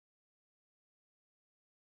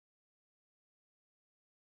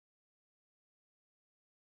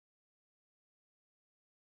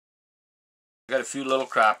Got a few little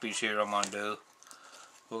crappies here I'm gonna do.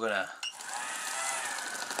 We're gonna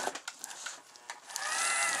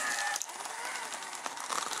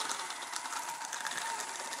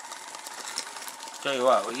tell you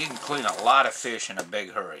what, you can clean a lot of fish in a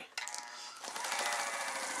big hurry.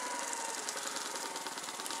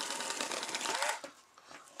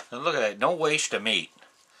 And look at that, no waste of meat.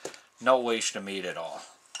 No waste of meat at all.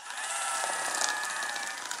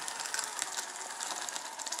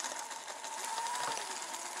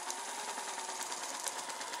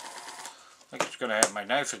 I think it's gonna have, my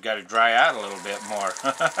knife has got to dry out a little bit more.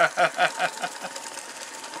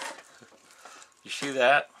 You see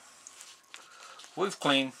that? We've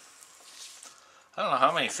cleaned, I don't know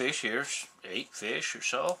how many fish here, 8 fish or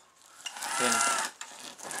so. In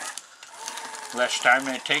less time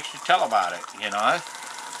than it takes to tell about it, you know.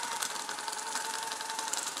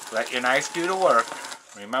 Let your knife do the work.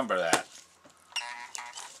 Remember that.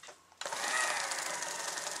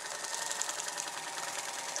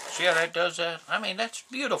 See how that does that? I mean, that's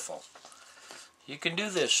beautiful. You can do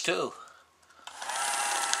this too.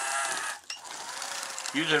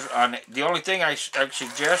 Use it on, the only thing I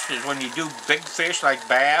suggest is when you do big fish like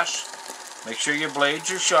bass, make sure your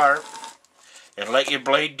blades are sharp and let your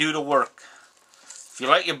blade do the work. If you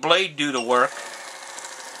let your blade do the work,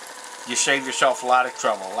 you save yourself a lot of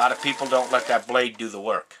trouble. A lot of people don't let that blade do the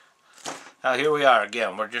work. Now here we are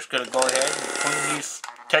again. We're just going to go ahead and clean these.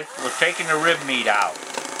 We're taking the rib meat out.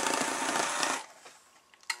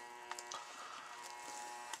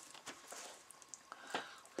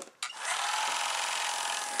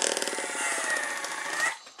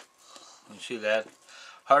 You see that?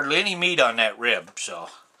 Hardly any meat on that rib, so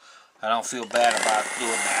I don't feel bad about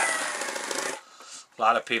doing that. A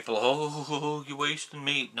lot of people, oh, you're wasting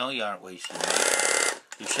meat. No, you aren't wasting meat.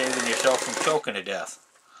 You're saving yourself from choking to death.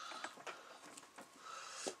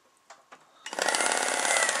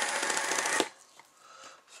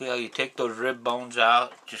 See how you take those rib bones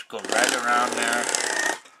out? Just go right around there.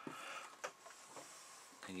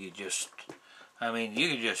 And you just, I mean, you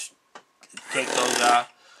can just take those out.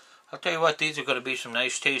 I'll tell you what, these are going to be some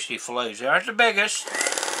nice tasty fillets. They aren't the biggest,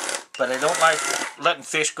 but I don't like letting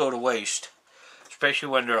fish go to waste. Especially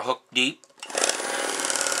when they're hooked deep.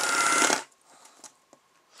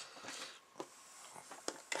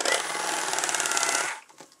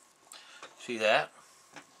 See that?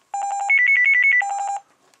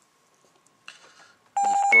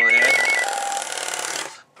 Just go ahead.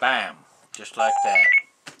 Bam. Just like that.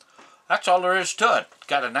 That's all there is to it.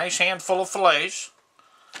 Got a nice handful of fillets.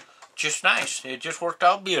 Just nice. It just worked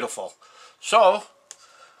out beautiful. So,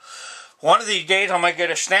 one of these days I might get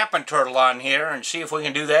a snapping turtle on here and see if we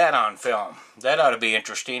can do that on film. That ought to be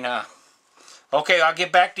interesting, huh? Okay, I'll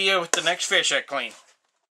get back to you with the next fish I clean.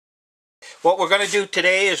 What we're going to do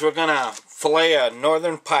today is we're going to fillet a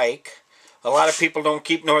northern pike. A lot of people don't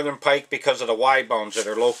keep northern pike because of the Y bones that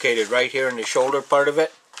are located right here in the shoulder part of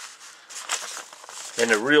it. And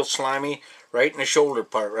they're real slimy right in the shoulder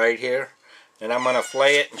part right here. And I'm going to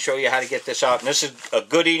fillet it and show you how to get this out. And this is a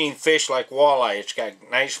good eating fish like walleye. It's got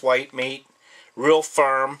nice white meat, real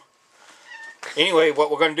firm. Anyway,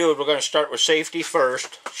 what we're going to do is we're going to start with safety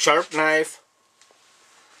first. Sharp knife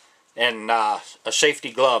and a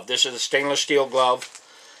safety glove. This is a stainless steel glove.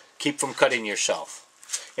 Keep from cutting yourself.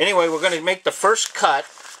 Anyway, we're going to make the first cut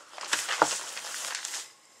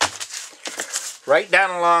right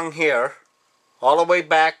down along here, all the way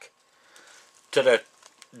back to the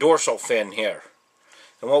dorsal fin here.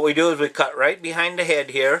 And what we do is we cut right behind the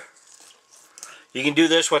head here. You can do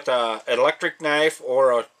this with an electric knife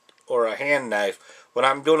or a hand knife. What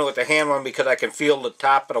I'm doing it with the hand one because I can feel the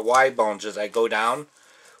top of the Y bones as I go down.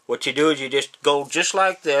 What you do is you just go just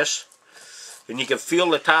like this, and you can feel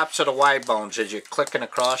the tops of the Y bones as you're clicking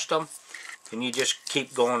across them, and you just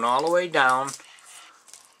keep going all the way down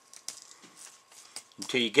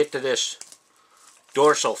until you get to this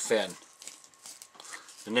dorsal fin.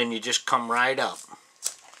 And then you just come right up.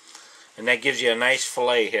 And that gives you a nice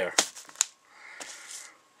fillet here.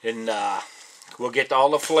 And we'll get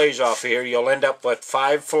all the fillets off here. You'll end up with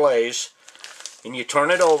 5 fillets. And you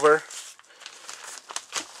turn it over.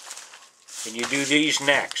 And you do these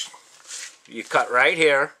next. You cut right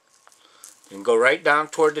here. And go right down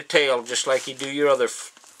toward the tail just like you do your other,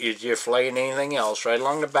 your fillet and anything else. Right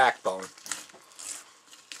along the backbone.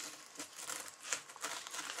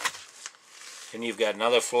 And you've got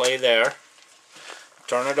another fillet there.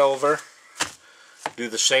 Turn it over. Do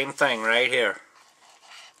the same thing right here.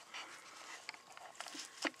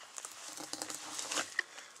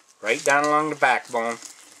 Right down along the backbone.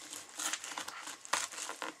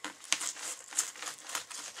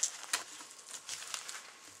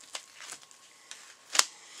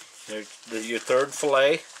 There's your third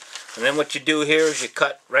fillet. And then what you do here is you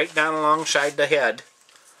cut right down alongside the head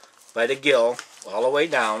by the gill all the way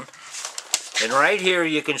down. And right here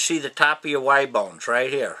you can see the top of your Y bones right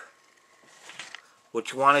here.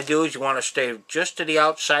 What you want to do is you want to stay just to the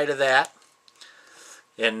outside of that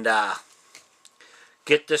and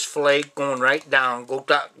get this fillet going right down.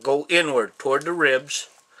 Go inward toward the ribs,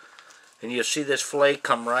 and you'll see this fillet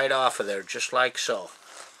come right off of there just like so.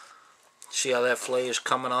 See how that fillet is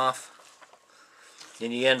coming off?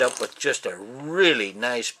 Then you end up with just a really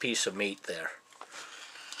nice piece of meat there.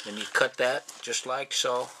 And you cut that just like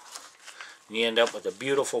so, and you end up with a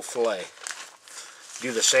beautiful fillet.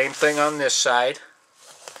 Do the same thing on this side.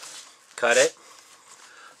 Cut it.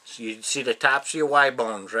 So you see the tops of your Y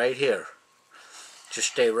bones right here.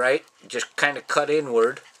 Just stay right, just kind of cut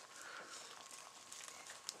inward,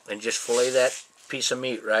 and just fillet that piece of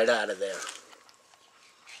meat right out of there.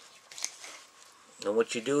 And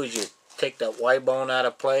what you do is you take that Y bone out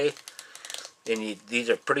of play, and these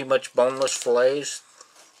are pretty much boneless fillets,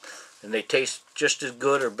 and they taste just as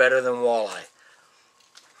good or better than walleye.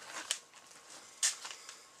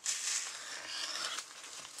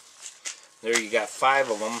 There you got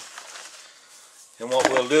 5 of them. And what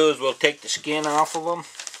we'll do is we'll take the skin off of them,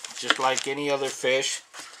 just like any other fish.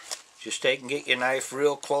 Just take and get your knife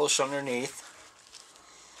real close underneath,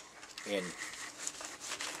 and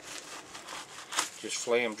just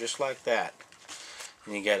fillet them just like that.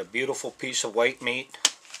 And you got a beautiful piece of white meat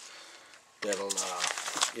that'll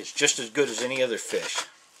is just as good as any other fish.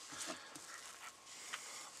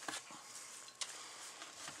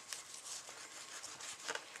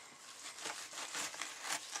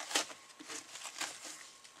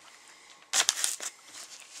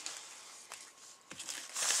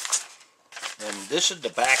 And this is the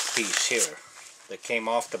back piece here that came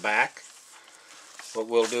off the back. What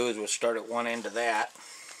we'll do is we'll start at one end of that.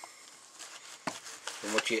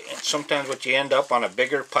 And sometimes what you end up on a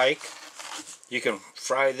bigger pike, you can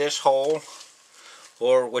fry this whole,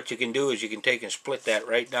 or what you can do is you can take and split that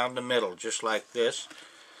right down the middle, just like this.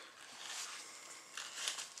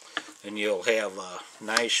 And you'll have a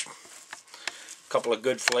nice couple of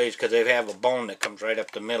good fillets, because they have a bone that comes right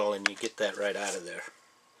up the middle, and you get that right out of there.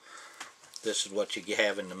 This is what you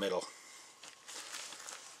have in the middle.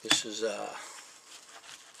 This is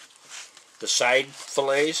the side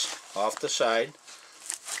fillets off the side.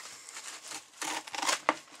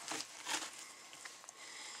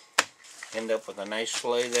 End up with a nice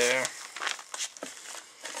fillet there.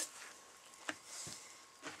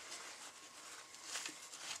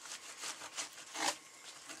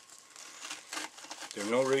 There's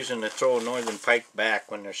no reason to throw a northern pike back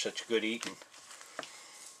when they're such good eating.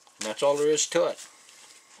 And that's all there is to it.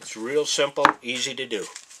 It's real simple, easy to do.